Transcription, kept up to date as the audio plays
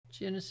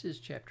Genesis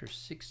chapter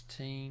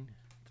 16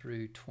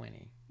 through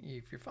 20.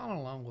 If you're following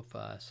along with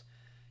us,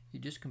 you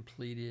just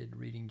completed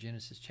reading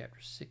Genesis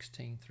chapter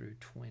 16 through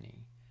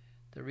 20.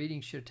 The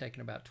reading should have taken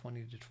about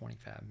 20 to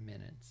 25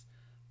 minutes.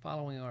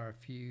 Following are a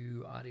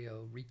few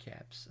audio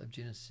recaps of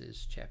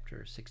Genesis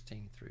chapter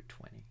 16 through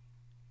 20.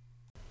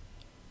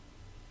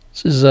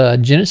 This is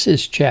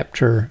Genesis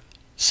chapter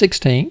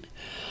 16.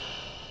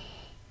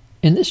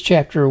 In this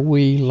chapter,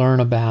 we learn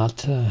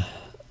about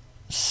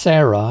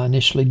Sarah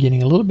initially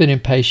getting a little bit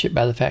impatient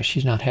by the fact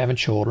she's not having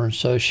children,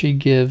 so she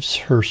gives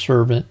her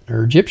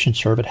Egyptian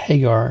servant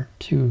Hagar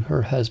to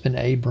her husband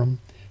Abram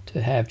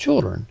to have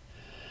children.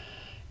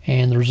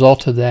 And the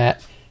result of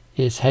that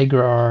is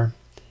Hagar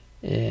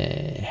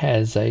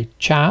has a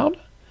child,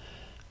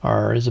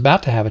 or is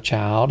about to have a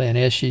child, and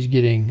as she's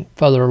getting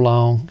further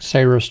along,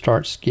 Sarah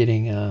starts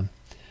getting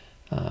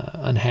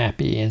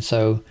unhappy, and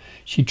so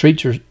she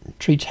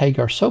treats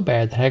Hagar so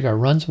bad that Hagar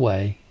runs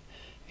away.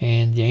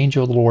 And the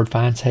angel of the Lord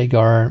finds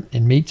Hagar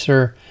and meets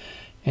her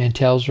and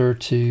tells her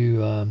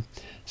to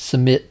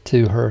submit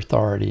to her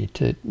authority,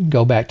 to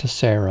go back to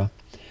Sarah.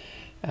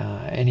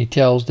 And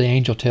the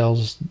angel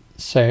tells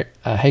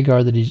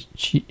Hagar that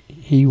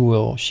she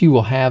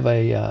will have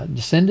a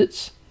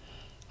descendants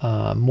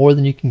more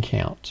than you can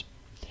count.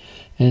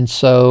 And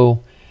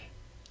so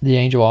the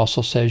angel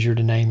also says you're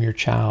to name your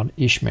child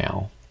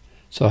Ishmael.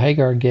 So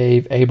Hagar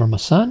gave Abram a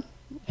son,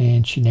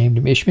 and she named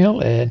him Ishmael,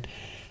 and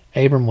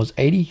Abram was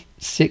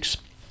 86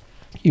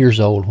 years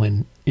old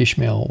when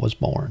Ishmael was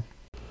born.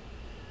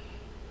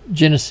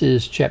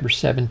 Genesis chapter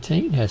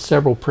 17 has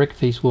several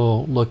pericopes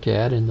we'll look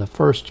at, and the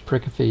first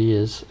pericope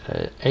is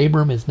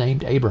Abram is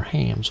named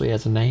Abraham, so he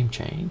has a name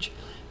change.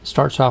 It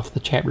starts off, the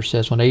chapter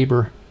says, when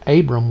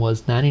Abram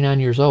was 99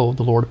 years old,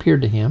 the Lord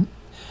appeared to him,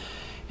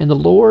 and the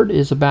Lord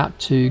is about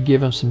to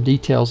give him some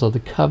details of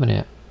the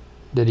covenant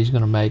that he's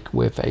going to make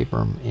with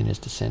Abram and his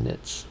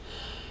descendants.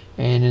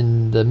 And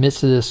in the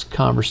midst of this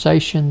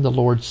conversation, the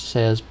Lord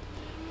says,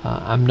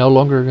 I'm no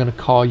longer going to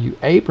call you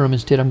Abram.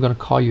 Instead, I'm going to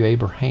call you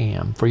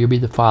Abraham, for you'll be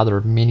the father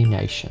of many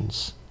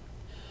nations.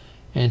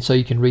 And so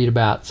you can read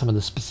about some of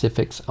the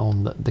specifics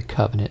on the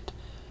covenant.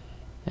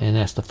 And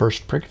that's the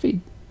first pericope.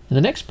 And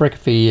the next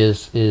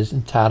pericope is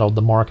entitled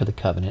The Mark of the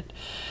Covenant.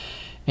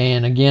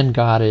 And again,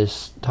 God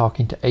is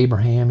talking to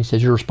Abraham. He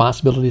says, your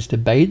responsibility is to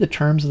obey the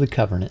terms of the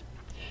covenant.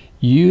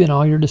 You and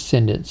all your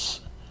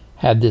descendants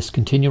have this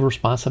continual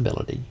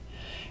responsibility.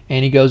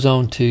 And he goes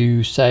on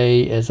to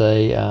say, as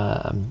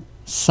a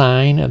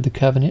sign of the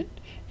covenant,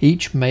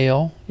 each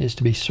male is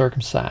to be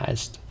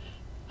circumcised.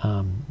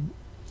 And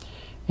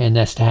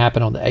that's to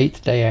happen on the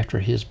 8th day after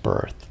his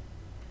birth.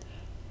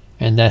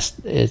 And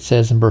it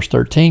says in verse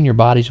 13, your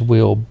bodies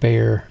will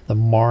bear the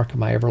mark of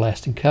my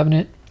everlasting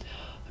covenant.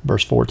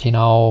 Verse 14,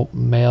 all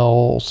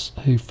males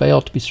who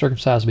fail to be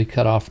circumcised will be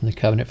cut off from the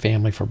covenant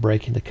family for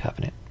breaking the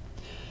covenant.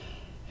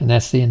 And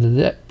that's the end of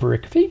that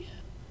pericope.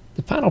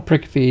 The final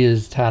pericope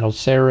is titled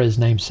Sarah is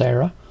named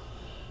Sarah.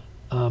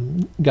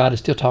 God is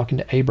still talking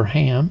to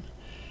Abraham,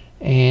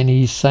 and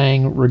he's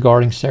saying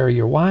regarding Sarah,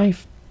 your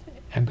wife,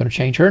 I'm going to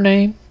change her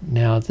name.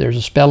 Now there's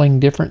a spelling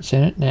difference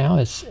in it now.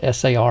 It's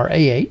Sarah,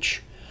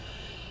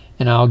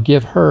 and I'll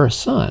give her a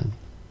son,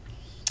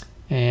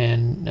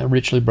 and will be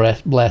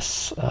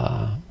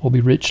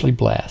richly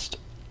blessed.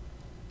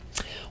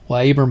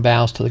 Well, Abram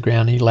bows to the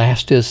ground. He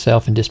laughs to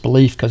himself in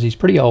disbelief because he's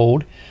pretty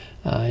old.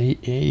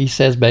 He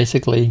says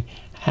basically,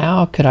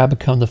 how could I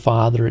become the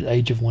father at the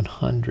age of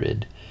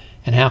 100?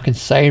 And how can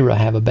Sarah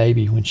have a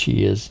baby when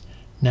she is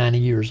 90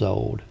 years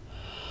old?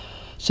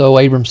 So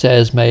Abram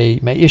says, may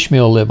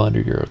Ishmael live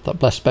under your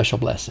special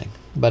blessing.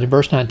 But in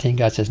verse 19,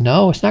 God says,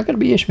 no, it's not going to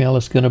be Ishmael.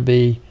 It's going to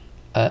be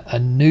a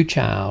new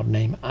child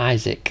named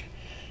Isaac.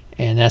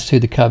 And that's who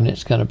the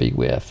covenant's going to be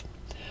with.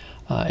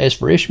 As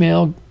for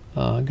Ishmael,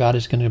 God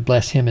is going to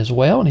bless him as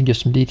well. And he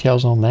gives some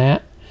details on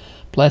that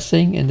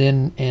blessing. And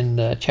then in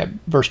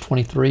verse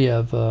 23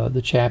 of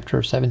the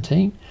chapter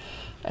 17,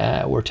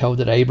 we're told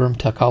that Abram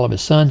took all of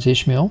his sons,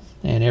 Ishmael,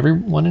 and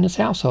everyone in his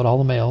household, all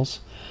the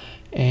males,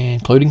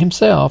 including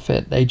himself,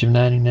 at the age of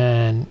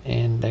 99,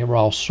 and they were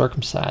all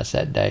circumcised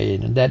that day.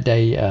 And at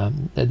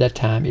that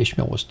time,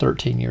 Ishmael was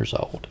 13 years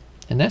old.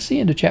 And that's the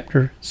end of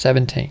chapter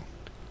 17.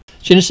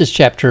 Genesis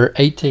chapter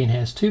 18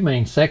 has two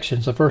main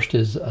sections. The first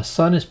is a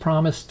son is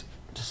promised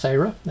to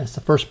Sarah. That's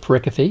the first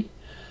pericope.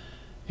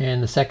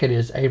 And the second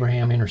is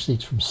Abraham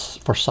intercedes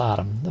for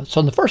Sodom. So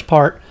in the first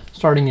part,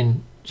 starting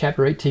in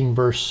chapter 18,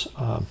 verse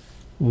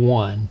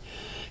 1,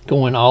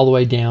 going all the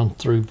way down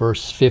through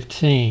verse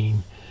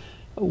 15,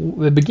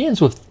 it begins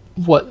with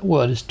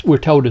we're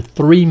told of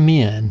three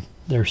men.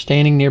 They're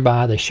standing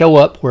nearby. They show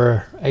up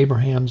where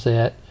Abraham's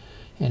at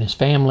and his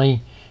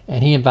family,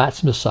 and he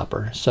invites them to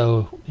supper.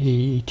 So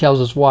he tells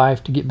his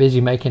wife to get busy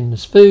making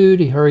this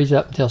food. He hurries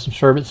up and tells some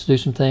servants to do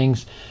some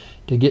things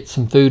to get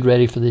some food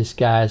ready for these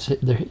guys.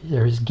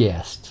 They're his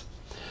guests.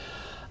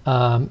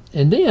 And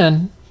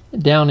then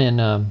down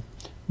in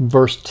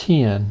verse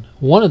 10,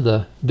 one of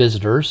the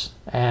visitors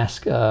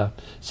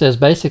says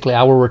basically,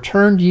 I will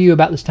return to you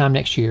about this time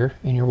next year,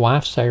 and your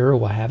wife Sarah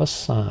will have a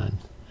son.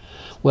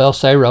 Well,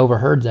 Sarah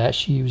overheard that.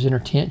 She was in her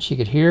tent. She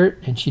could hear it,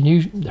 and she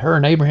knew her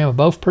and Abraham were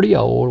both pretty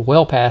old,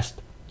 well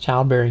past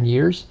childbearing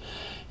years.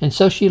 And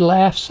so she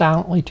laughed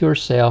silently to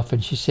herself,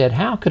 and she said,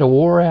 "How could a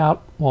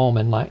wore-out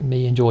woman like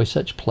me enjoy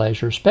such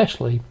pleasure,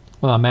 especially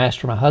when my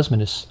master, my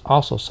husband, is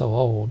also so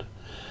old?"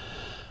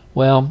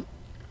 Well,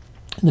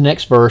 the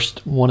next verse,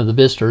 one of the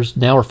visitors,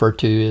 now referred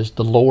to as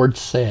the Lord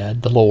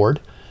said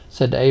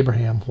to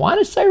Abraham, "Why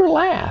did Sarah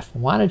laugh?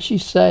 Why did she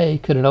say,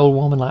 'Could an old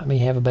woman like me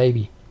have a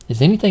baby?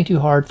 Is anything too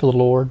hard for the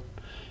Lord?'"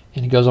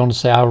 And he goes on to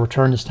say, "I'll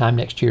return this time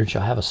next year and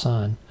shall have a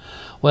son."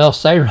 Well,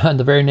 Sarah, in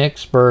the very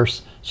next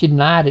verse, she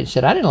denied it. She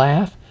said, "I didn't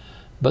laugh."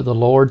 But the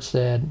Lord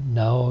said,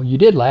 "No, you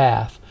did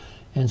laugh."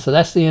 And so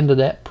that's the end of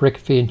that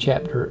pericope in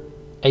chapter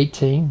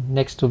 18.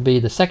 Next will be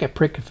the second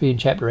pericope in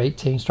chapter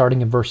 18,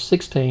 starting in verse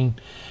 16.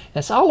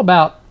 It's all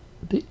about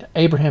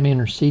Abraham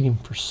interceding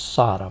for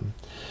Sodom.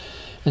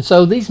 And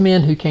so these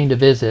men who came to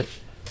visit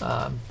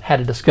had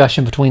a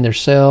discussion between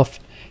themselves,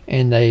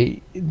 and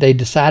they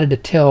decided to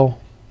tell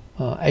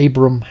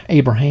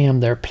Abraham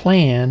their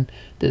plan,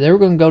 that they were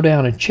going to go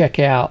down and check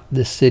out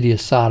this city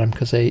of Sodom,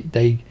 because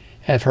they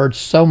have heard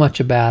so much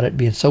about it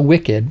being so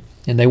wicked,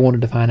 and they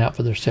wanted to find out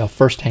for themselves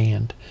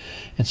firsthand.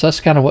 And so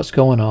that's kind of what's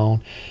going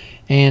on.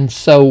 And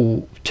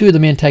so two of the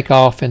men take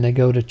off and they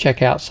go to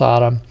check out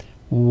Sodom.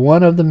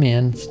 One of the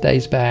men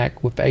stays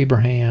back with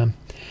Abraham,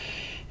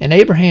 and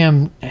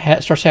Abraham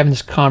starts having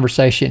this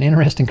conversation,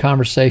 interesting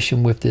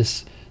conversation with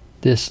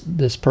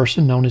this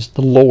person known as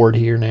the Lord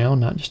here now,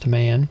 not just a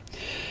man.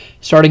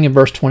 Starting in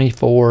verse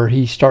 24,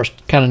 he starts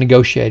kind of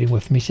negotiating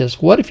with him. He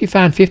says, "What if you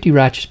find 50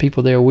 righteous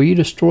people there? Will you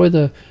destroy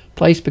the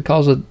place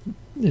because of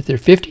if there are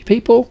 50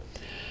 people?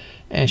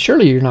 And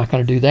surely you're not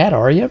going to do that,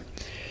 are you?"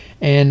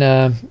 And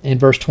in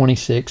verse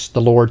 26,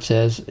 the Lord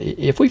says,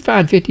 "If we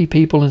find 50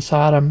 people in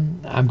Sodom,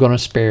 I'm going to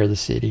spare the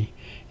city."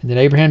 And then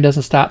Abraham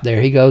doesn't stop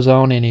there. He goes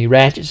on and he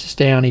ratchets us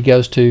down. He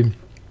goes to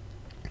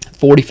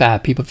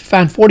 45 people. "If you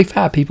find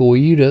 45 people, will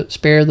you to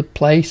spare the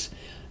place?"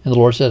 And the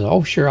Lord says,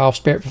 "Oh, sure, I'll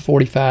spare it for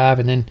 45.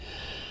 And then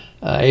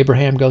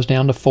Abraham goes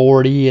down to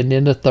 40, and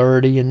then to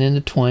 30, and then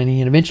to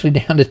 20, and eventually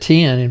down to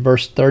 10 in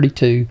verse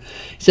 32.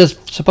 He says,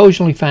 "Suppose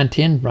you only find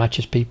 10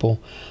 righteous people."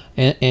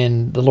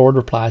 And the Lord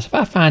replies, "If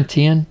I find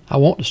 10, I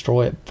won't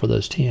destroy it for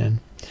those 10.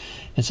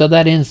 And so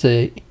that ends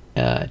the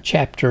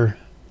chapter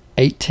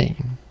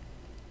 18.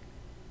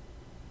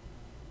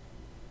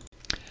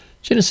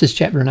 Genesis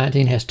chapter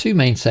 19 has two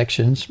main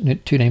sections,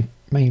 two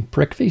main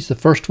pericopes. The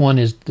first one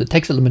that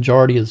takes up the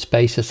majority of the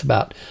space. It's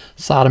about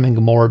Sodom and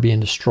Gomorrah being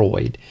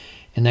destroyed.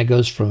 And that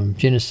goes from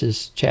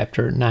Genesis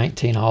chapter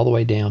 19 all the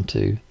way down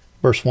to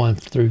verse 1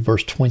 through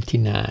verse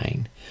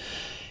 29.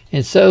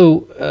 And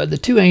so the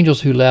two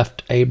angels who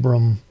left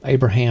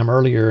Abraham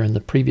earlier in the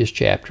previous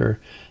chapter,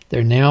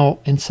 they're now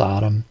in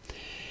Sodom.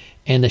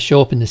 And they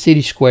show up in the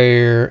city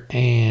square,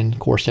 and of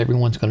course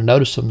everyone's going to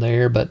notice them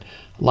there. But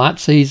Lot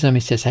sees them.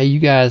 He says, "Hey, you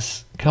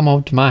guys come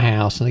over to my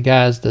house." And the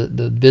guys, the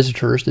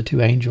visitors, the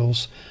two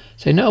angels,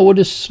 say, "No, we'll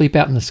just sleep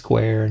out in the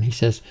square." And he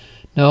says,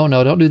 No,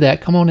 don't do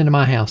that. Come on into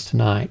my house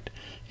tonight."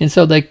 And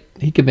so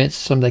he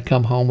convinces them. They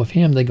come home with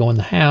him. They go in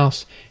the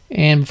house.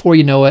 And before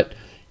you know it,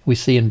 we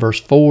see in verse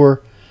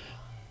 4,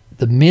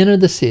 the men of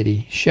the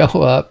city show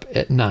up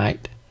at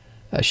night,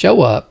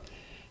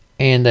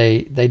 and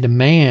they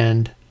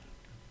demand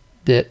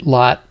that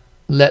Lot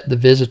let the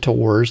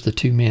visitors, the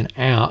two men,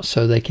 out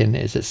so they can,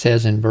 as it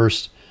says in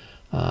verse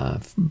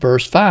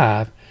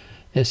 5,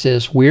 it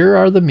says, "Where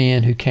are the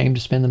men who came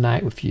to spend the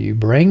night with you?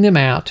 Bring them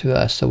out to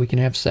us so we can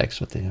have sex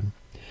with them."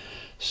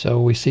 So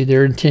we see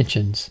their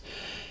intentions.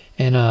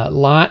 And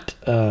Lot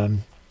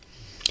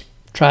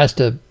tries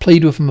to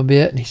plead with him a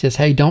bit, and he says,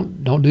 "Hey,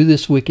 don't do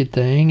this wicked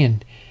thing."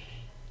 And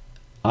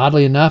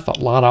oddly enough,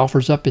 Lot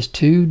offers up his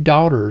two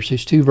daughters,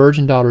 his two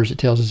virgin daughters, it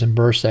tells us in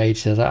verse 8.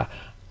 He says,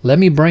 "Let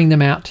me bring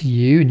them out to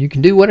you, and you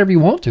can do whatever you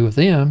want to with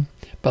them,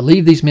 but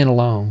leave these men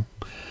alone."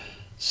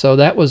 So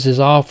that was his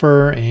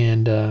offer,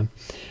 and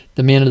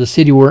the men of the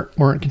city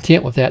weren't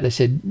content with that. They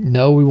said,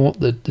 "No, we want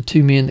the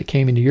two men that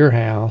came into your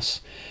house."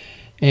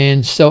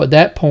 And so at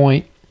that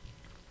point,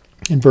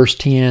 in verse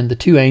 10, the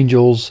two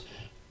angels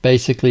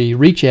basically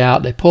reach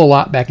out, they pull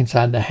Lot back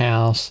inside the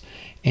house,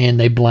 and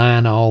they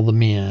blind all the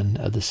men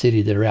of the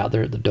city that are out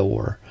there at the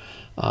door.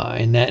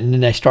 And then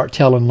they start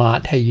telling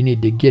Lot, "Hey, you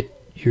need to get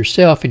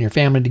yourself and your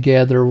family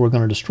together. We're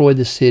going to destroy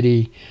this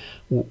city.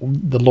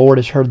 The Lord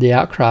has heard the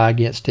outcry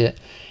against it,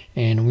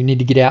 and we need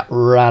to get out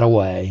right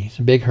away." It's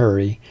a big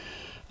hurry.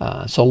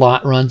 So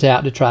Lot runs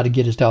out to try to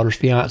get his daughter's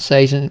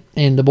fiancés,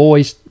 and the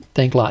boys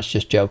think Lot's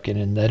just joking,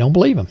 and they don't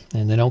believe him,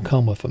 and they don't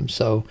come with him.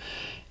 So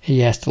he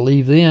has to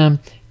leave them.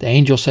 The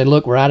angels say,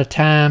 "Look, we're out of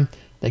time."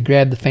 They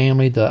grab the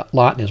family,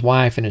 Lot and his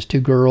wife and his two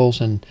girls,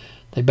 and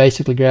they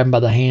basically grab them by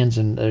the hands,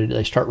 and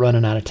they start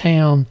running out of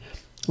town.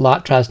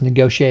 Lot tries to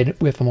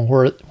negotiate with him on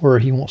where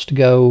he wants to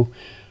go.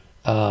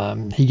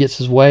 He gets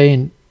his way,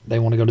 and they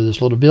want to go to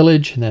this little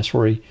village, and that's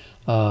where he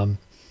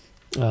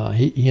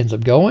ends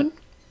up going.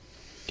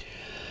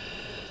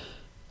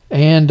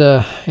 And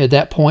at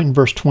that point in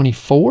verse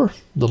 24,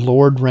 the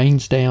Lord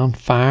rains down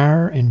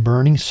fire and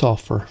burning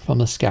sulfur from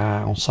the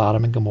sky on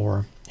Sodom and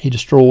Gomorrah. He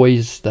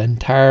destroys the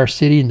entire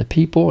city and the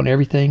people and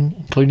everything,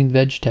 including the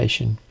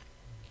vegetation.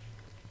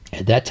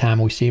 At that time,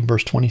 we see in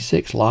verse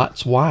 26,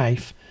 Lot's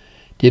wife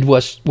did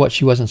what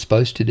she wasn't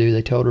supposed to do.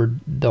 They told her,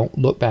 don't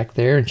look back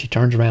there, and she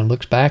turns around and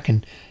looks back,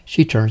 and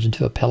she turns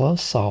into a pillar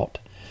of salt.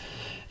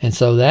 And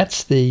so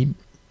that's basically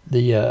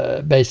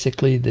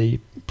the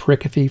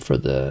pericope for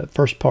the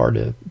first part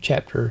of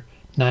chapter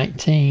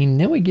 19.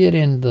 Then we get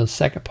in the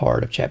second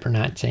part of chapter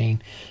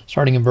 19,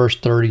 starting in verse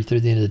 30 through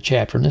the end of the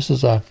chapter. And this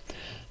is a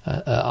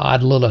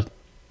odd little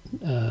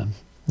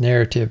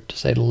narrative, to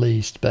say the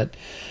least. But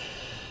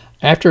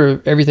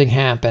after everything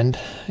happened,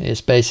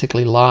 it's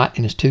basically Lot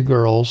and his two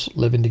girls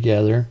living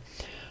together.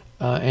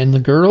 And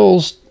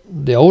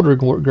the older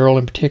girl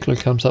in particular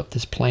comes up with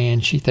this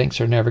plan. She thinks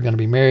they're never going to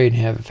be married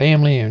and have a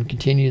family and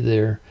continue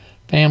their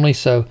family.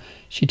 So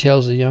she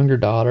tells the younger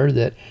daughter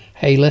that,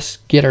 hey, let's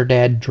get our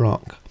dad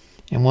drunk.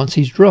 And once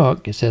he's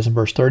drunk, it says in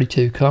verse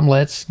 32, come,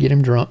 let's get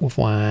him drunk with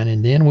wine,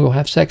 and then we'll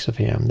have sex with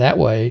him. That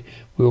way,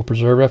 we will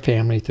preserve our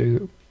family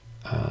through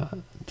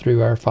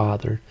our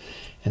father.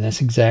 And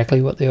that's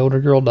exactly what the older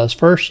girl does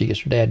first. She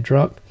gets her dad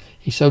drunk.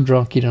 He's so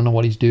drunk he don't know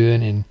what he's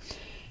doing. And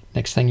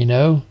next thing you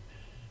know,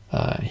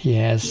 he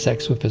has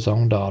sex with his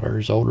own daughter,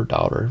 his older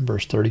daughter,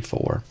 verse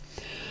 34.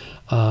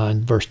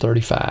 And verse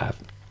 35.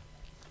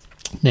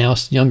 Now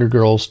it's the younger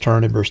girl's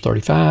turn in verse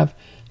 35.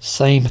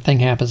 Same thing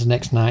happens the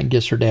next night.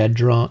 Gets her dad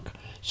drunk.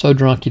 So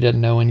drunk he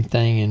doesn't know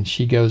anything. And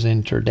she goes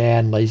into her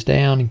dad and lays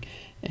down.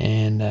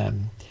 And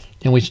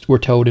then we're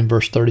told in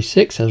verse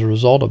 36, as a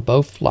result of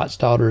both Lot's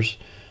daughters,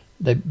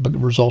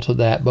 result of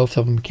that, both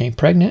of them became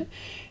pregnant,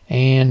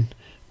 and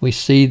we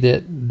see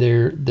that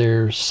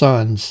their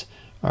sons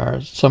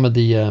are some of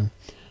the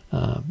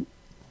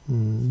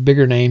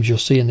bigger names you'll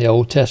see in the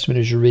Old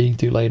Testament as you're reading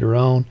through later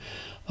on.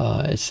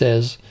 It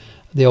says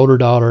the older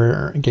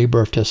daughter gave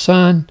birth to a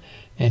son,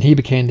 and he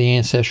became the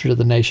ancestor of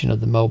the nation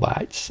of the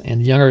Moabites.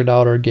 And the younger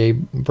daughter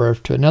gave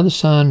birth to another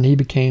son, and he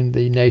became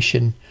the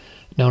nation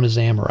known as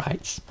the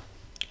Amorites.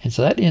 And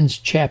so that ends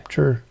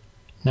chapter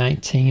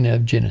 19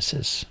 of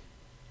Genesis.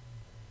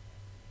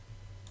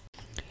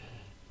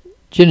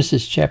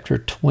 Genesis chapter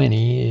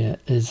 20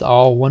 is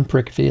all one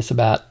pericope. It's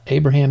about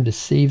Abraham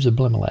deceives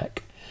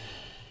Abimelech.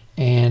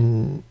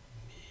 And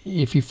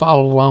if you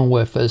followed along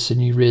with us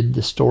and you read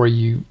the story,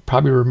 you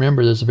probably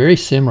remember there's a very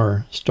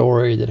similar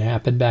story that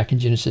happened back in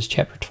Genesis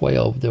chapter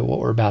 12 to what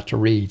we're about to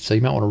read. So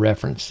you might want to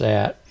reference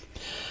that.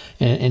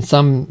 And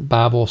some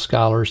Bible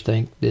scholars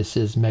think this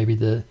is maybe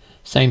the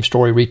same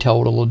story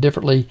retold a little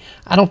differently.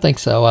 I don't think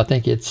so. I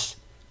think it's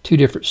two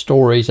different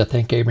stories. I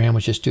think Abraham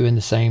was just doing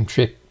the same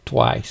trick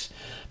twice.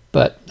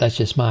 But that's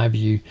just my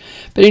view.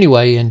 But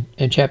anyway,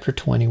 in chapter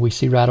 20, we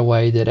see right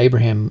away that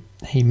Abraham,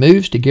 he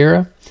moves to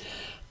Gerar,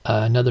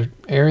 another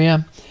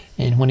area.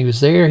 And when he was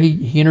there,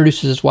 he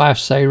introduces his wife,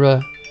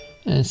 Sarah,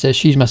 and says,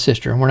 she's my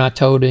sister. And we're not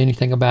told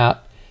anything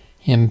about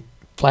him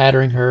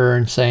flattering her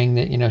and saying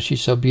that,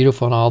 she's so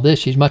beautiful and all this.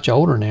 She's much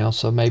older now,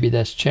 so maybe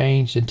that's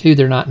changed. And two,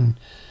 they're not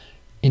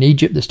in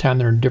Egypt this time.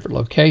 They're in a different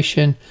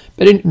location.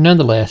 But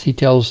nonetheless, he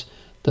tells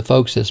the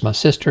folks, it's my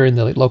sister, and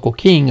the local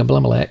king,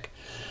 Abimelech,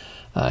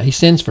 he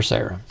sends for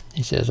Sarah.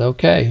 He says,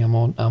 okay, I'm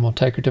gonna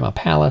take her to my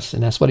palace,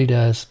 and that's what he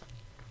does.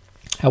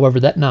 However,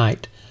 that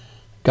night,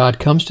 God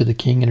comes to the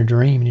king in a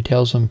dream, and he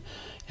tells him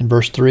in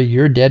verse 3,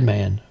 you're a dead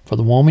man, for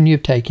the woman you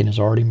have taken is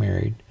already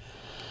married.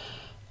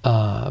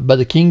 But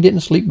the king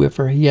didn't sleep with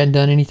her. He hadn't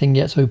done anything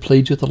yet, so he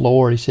pleads with the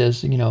Lord. He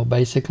says,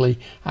 basically,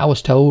 I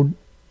was told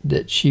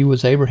that she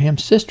was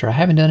Abraham's sister. I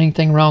haven't done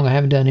anything wrong. I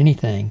haven't done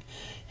anything.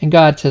 And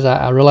God says,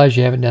 I realize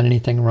you haven't done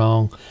anything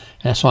wrong.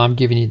 And that's why I'm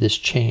giving you this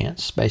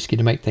chance, basically,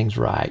 to make things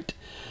right.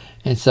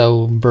 And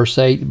so, in verse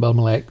 8,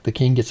 Abimelech, the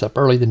king, gets up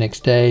early the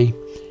next day.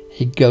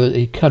 He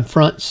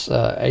confronts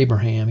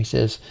Abraham. He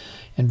says,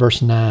 in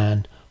verse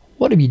 9,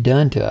 what have you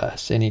done to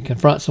us? And he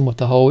confronts him with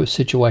the whole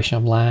situation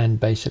of lying,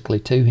 basically,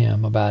 to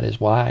him about his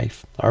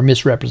wife, or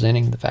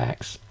misrepresenting the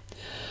facts.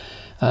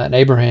 And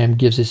Abraham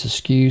gives his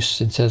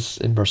excuse and says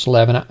in verse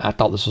 11, I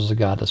thought this was a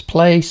godless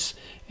place,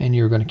 and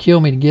you were going to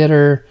kill me to get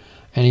her.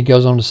 And he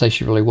goes on to say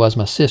she really was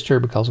my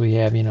sister because we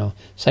have,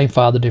 same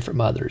father, different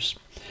mothers.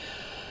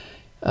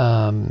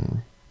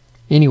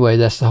 Anyway,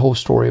 that's the whole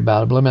story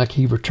about Abimelech.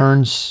 He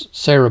returns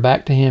Sarah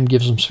back to him,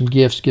 gives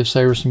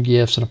Sarah some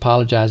gifts, and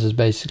apologizes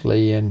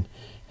basically, and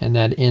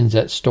that ends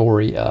that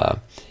story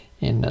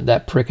in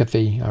that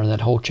pericope, or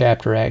that whole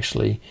chapter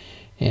actually,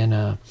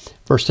 in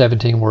verse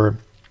 17, where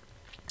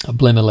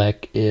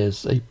Abimelech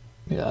is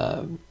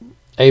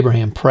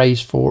Abraham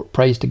prays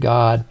to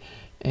God,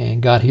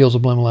 and God heals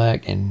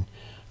Abimelech and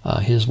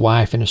his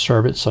wife and his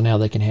servants, so now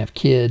they can have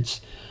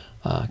kids,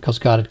 because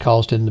God had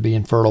caused him to be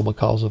infertile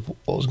because of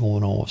what was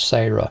going on with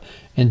Sarah.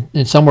 And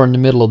somewhere in the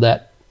middle of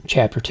that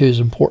chapter 2 is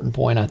an important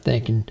point, I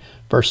think. In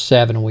verse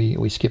 7,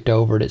 we skipped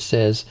over it. It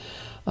says,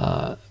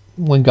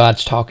 when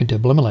God's talking to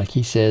Abimelech,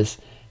 he says,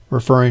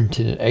 referring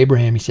to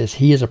Abraham, he says,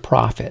 he is a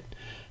prophet.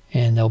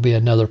 And there'll be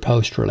another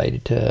post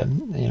related to,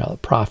 the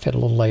prophet a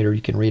little later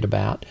you can read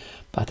about.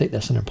 But I think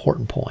that's an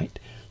important point.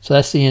 So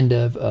that's the end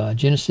of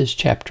Genesis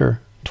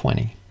chapter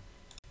 20.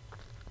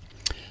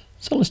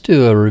 So let's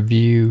do a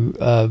review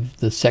of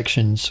the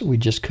sections we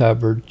just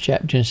covered.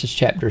 Genesis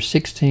chapter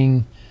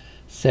 16,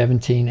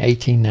 17,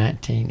 18,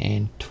 19,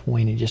 and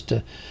 20. Just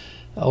to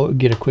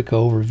get a quick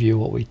overview of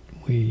what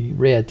we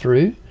read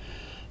through.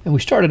 And we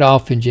started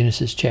off in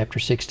Genesis chapter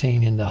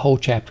 16, and the whole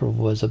chapter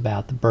was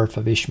about the birth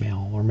of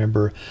Ishmael.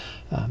 Remember,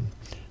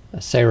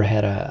 Sarah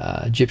had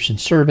an Egyptian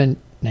servant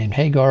named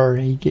Hagar.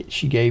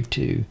 She gave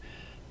to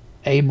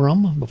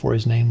Abram, before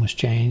his name was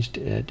changed,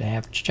 to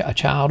have a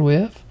child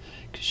with,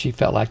 because she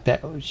felt like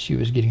that she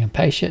was getting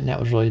impatient, and that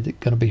was really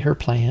going to be her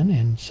plan.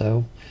 And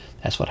so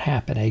that's what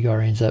happened. Hagar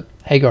ends up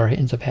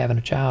having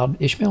a child,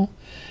 Ishmael,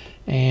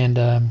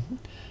 and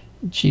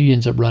she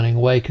ends up running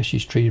away because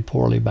she's treated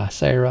poorly by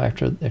Sarah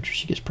after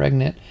she gets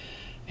pregnant.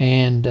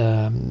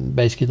 And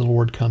basically the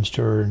Lord comes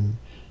to her and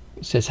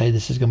says, hey,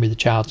 this is going to be the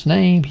child's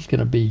name. He's going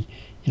to be,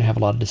 have a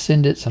lot of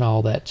descendants and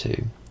all that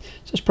too.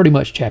 So it's pretty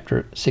much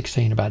chapter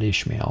 16 about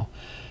Ishmael.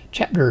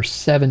 Chapter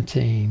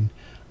 17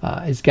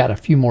 has got a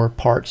few more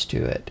parts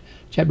to it.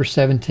 Chapter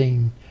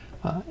 17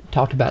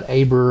 talked about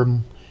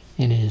Abram,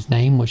 and his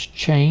name was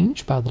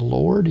changed by the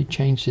Lord. He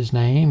changed his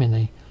name, and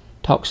they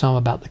talk some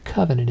about the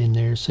covenant in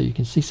there, so you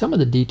can see some of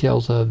the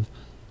details of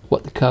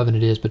what the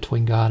covenant is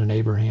between God and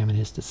Abraham and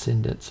his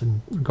descendants,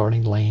 and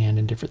regarding land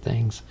and different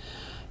things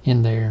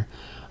in there.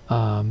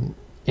 And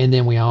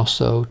then we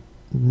also,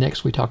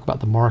 next we talk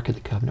about the mark of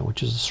the covenant,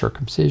 which is the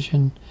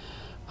circumcision.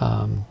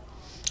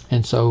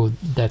 And so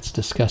that's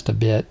discussed a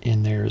bit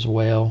in there as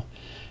well.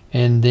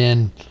 And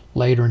then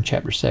later in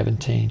chapter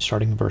 17,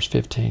 starting in verse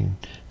 15,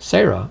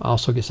 Sarah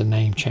also gets a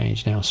name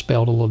change. Now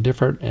spelled a little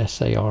different,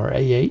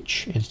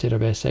 S-A-R-A-H instead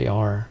of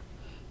S-A-R-A-I.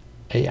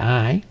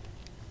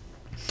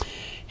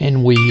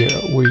 And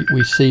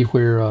we see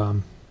where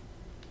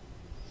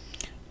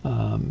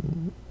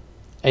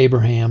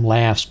Abraham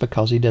laughs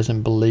because he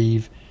doesn't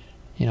believe,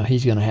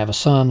 he's going to have a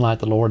son like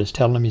the Lord is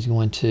telling him he's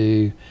going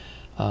to.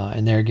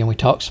 And there again, we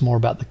talk some more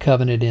about the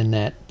covenant in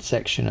that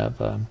section of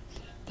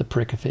the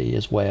pericope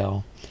as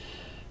well.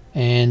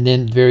 And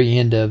then the very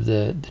end of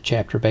the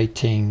chapter of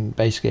 18,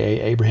 basically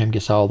Abraham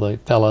gets all the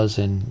fellas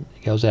and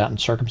goes out and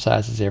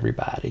circumcises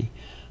everybody.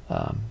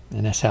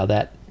 And that's how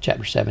that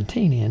chapter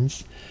 17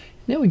 ends.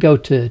 And then we go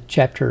to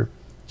chapter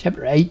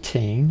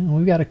 18.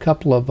 We've got a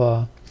couple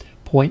of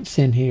points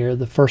in here.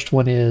 The first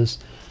one is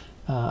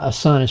a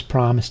son is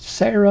promised to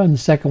Sarah, and the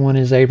second one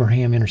is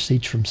Abraham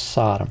intercedes for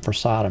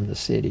Sodom, the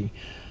city.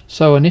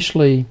 So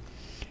initially,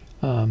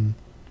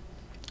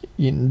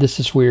 this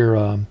is where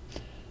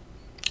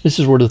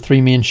the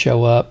three men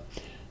show up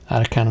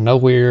out of kind of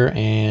nowhere,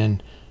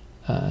 and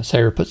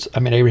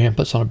Abraham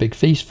puts on a big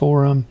feast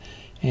for them,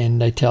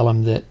 and they tell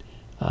him that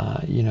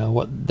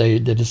what they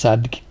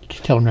decide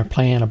to tell him their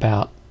plan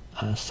about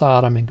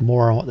Sodom and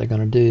Gomorrah and what they're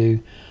going to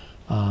do.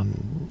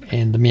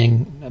 And the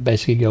men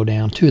basically go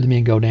down. Two of the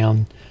men go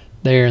down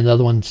there, and the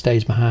other one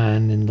stays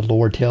behind. And the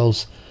Lord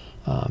tells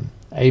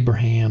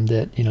Abraham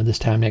that this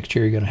time next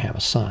year you're going to have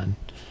a son.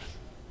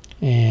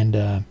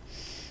 And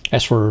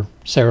that's where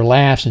Sarah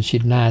laughs, and she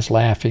denies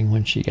laughing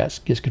when she gets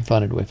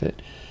confronted with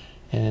it.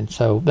 And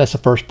so that's the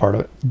first part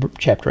of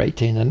chapter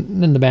 18.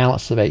 And then the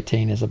balance of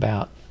 18 is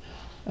about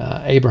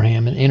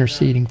Abraham and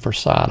interceding for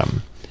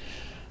Sodom.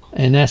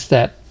 And that's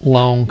that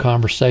long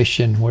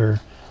conversation where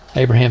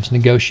Abraham's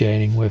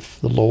negotiating with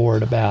the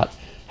Lord about,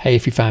 hey,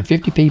 if you find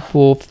 50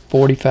 people,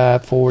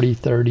 45, 40,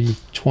 30,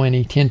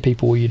 20, 10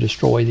 people, will you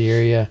destroy the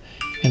area?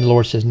 And the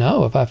Lord says,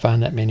 no, if I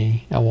find that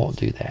many, I won't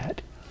do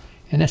that.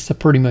 And that's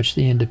pretty much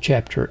the end of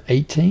chapter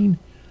 18.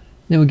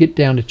 Then we get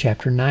down to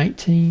chapter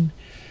 19,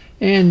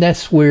 and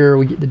that's where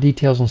we get the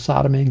details on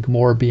Sodom and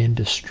Gomorrah being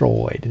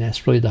destroyed. And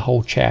that's really the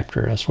whole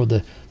chapter. That's where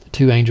the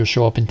two angels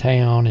show up in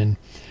town, and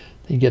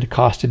they get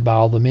accosted by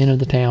all the men of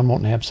the town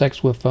wanting to have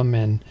sex with them,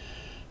 and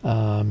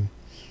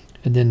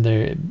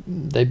then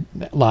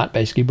Lot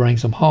basically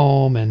brings them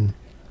home, and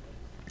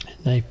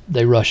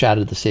they rush out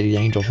of the city. The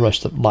angels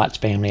rush Lot's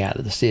family out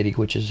of the city,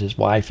 which is his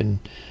wife and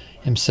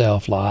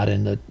himself, Lot,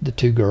 and the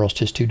two girls,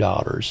 his two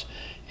daughters.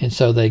 And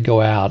so they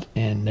go out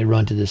and they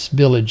run to this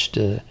village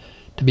to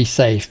be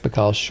safe,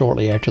 because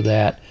shortly after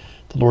that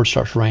the Lord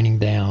starts raining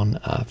down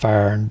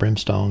fire and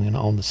brimstone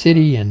on the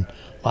city, and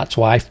Lot's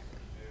wife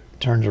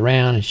turns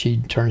around and she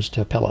turns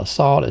to a pillar of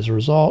salt as a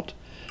result.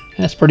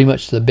 And that's pretty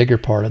much the bigger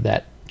part of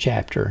that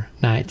chapter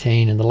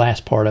 19. And the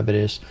last part of it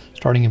is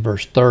starting in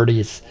verse 30.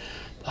 It's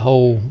the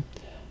whole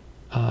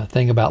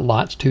thing about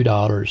Lot's two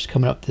daughters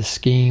coming up with this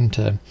scheme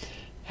to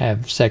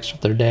have sex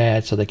with their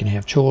dad so they can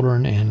have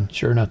children, and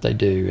sure enough they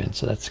do. And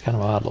so that's kind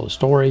of an odd little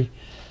story.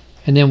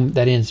 And then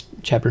that ends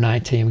chapter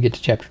 19. We get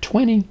to chapter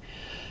 20,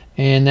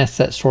 and that's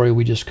that story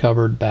we just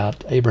covered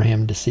about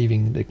Abraham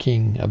deceiving the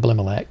king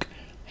Abimelech.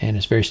 And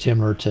it's very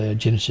similar to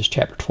Genesis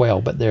chapter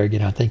 12, but there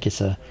again I think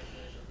it's a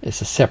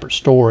separate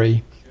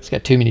story. It's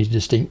got too many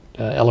distinct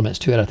elements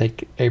to it. I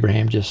think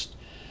Abraham just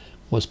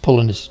was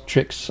pulling his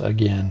tricks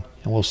again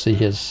And we'll see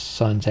his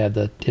sons have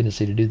the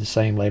tendency to do the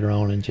same later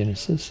on in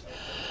Genesis.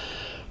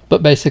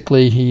 But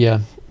basically,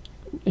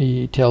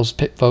 he tells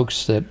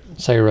folks that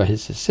Sarah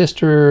is his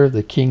sister.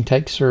 The king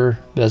takes her,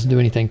 doesn't do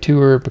anything to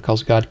her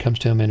because God comes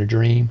to him in a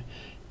dream.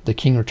 The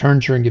king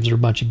returns her and gives her a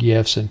bunch of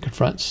gifts and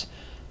confronts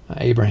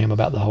Abraham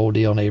about the whole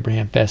deal, and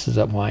Abraham fesses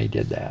up why he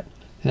did that.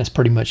 And that's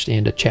pretty much the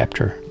end of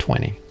chapter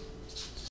 20.